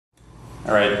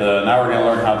All right, now we're going to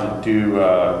learn how to do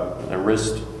the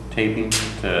wrist taping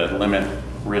to limit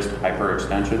wrist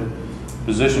hyperextension.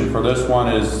 Position for this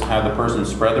one is have the person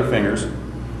spread their fingers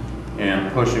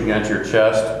and push against your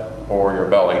chest or your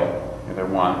belly, either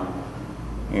one.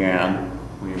 And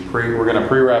we're going to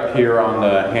pre-wrap here on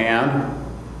the hand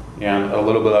and a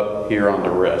little bit up here on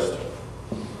the wrist.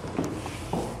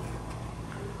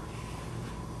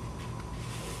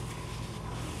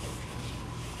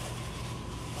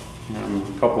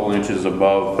 A couple inches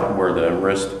above where the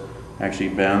wrist actually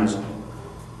bends.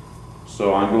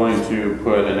 So I'm going to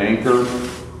put an anchor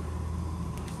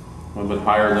a little bit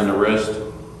higher than the wrist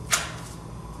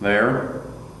there.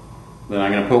 Then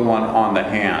I'm going to put one on the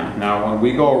hand. Now when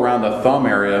we go around the thumb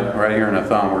area, right here in the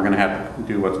thumb, we're going to have to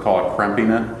do what's called crimping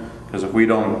it. Because if we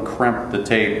don't crimp the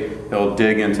tape, it'll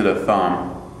dig into the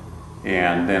thumb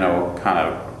and then it'll kind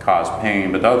of cause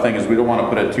pain. But the other thing is we don't want to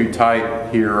put it too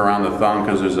tight here around the thumb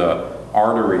because there's a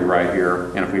artery right here,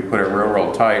 and if we put it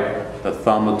real tight, the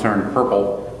thumb will turn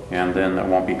purple and then it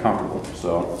won't be comfortable.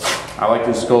 So I like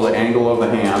to just go the angle of the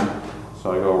hand.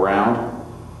 So I go around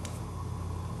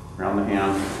the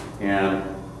hand and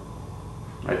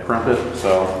I crimp it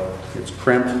so it's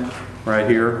crimped right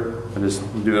here. I just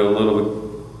do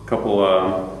a couple,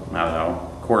 I don't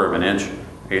know, quarter of an inch,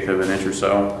 eighth of an inch or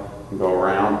so, and go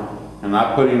around. I'm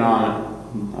not putting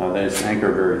on this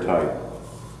anchor very tight.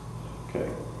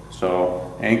 Okay,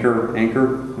 so anchor,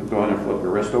 go ahead and flip your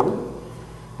wrist over.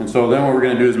 And so then what we're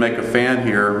going to do is make a fan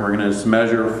here. We're going to just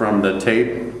measure from the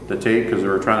tape, because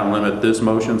we're trying to limit this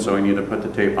motion, so we need to put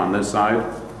the tape on this side.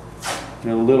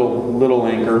 And a little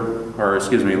anchor, or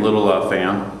excuse me, little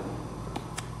fan.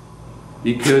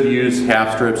 You could use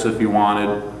half strips if you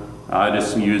wanted. I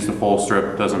just use the full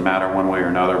strip, doesn't matter one way or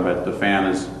another, but the fan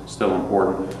is still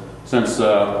important. Since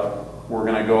we're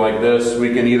going to go like this,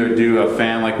 we can either do a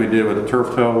fan like we did with the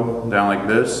turf toe, down like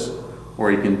this,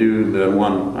 or you can do the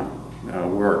one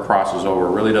where it crosses over.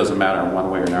 It really doesn't matter one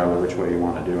way or another which way you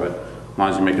want to do it, as long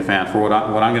as you make the fan. For what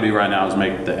I'm going to do right now is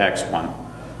make the X one.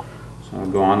 So I'll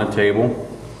go on the table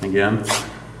again.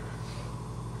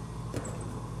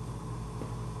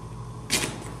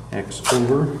 X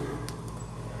over.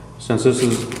 Since this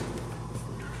is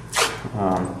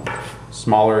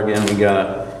smaller, again,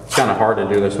 it's kind of hard to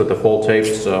do this with the full tape,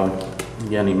 so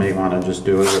again, you may want to just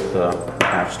do it with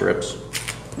half strips.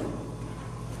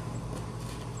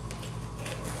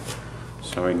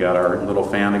 So we got our little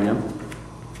fan again.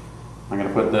 I'm going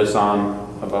to put this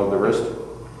on above the wrist.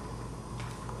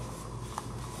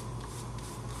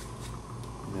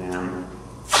 And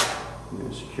I'm going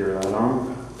to secure that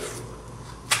on.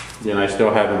 Then I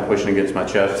still have him pushing against my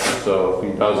chest, so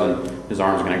if he doesn't, his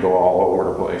arm's going to go all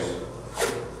over the place.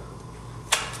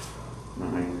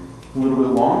 A little bit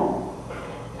long.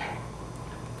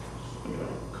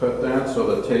 Cut that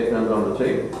so the tape ends on the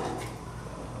tape.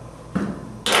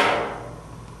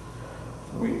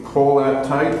 We pull that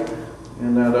tight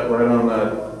and that right on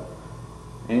that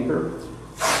anchor.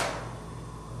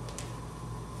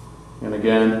 And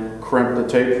again, crimp the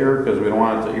tape here because we don't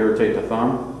want it to irritate the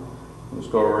thumb.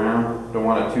 Just go around. Don't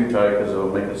want it too tight because it'll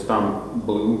make his thumb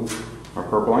blue or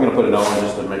purple. I'm going to put it on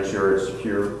just to make sure it's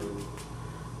secure.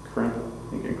 Crimp.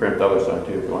 You can crimp the other side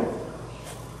too if you like.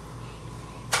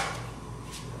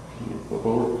 Flip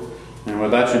over. And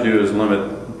what that should do is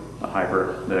limit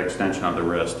the extension of the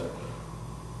wrist.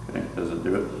 Okay, does it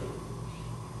do it?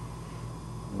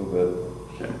 A little bit.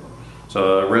 Okay.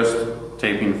 So wrist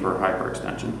taping for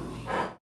hyperextension.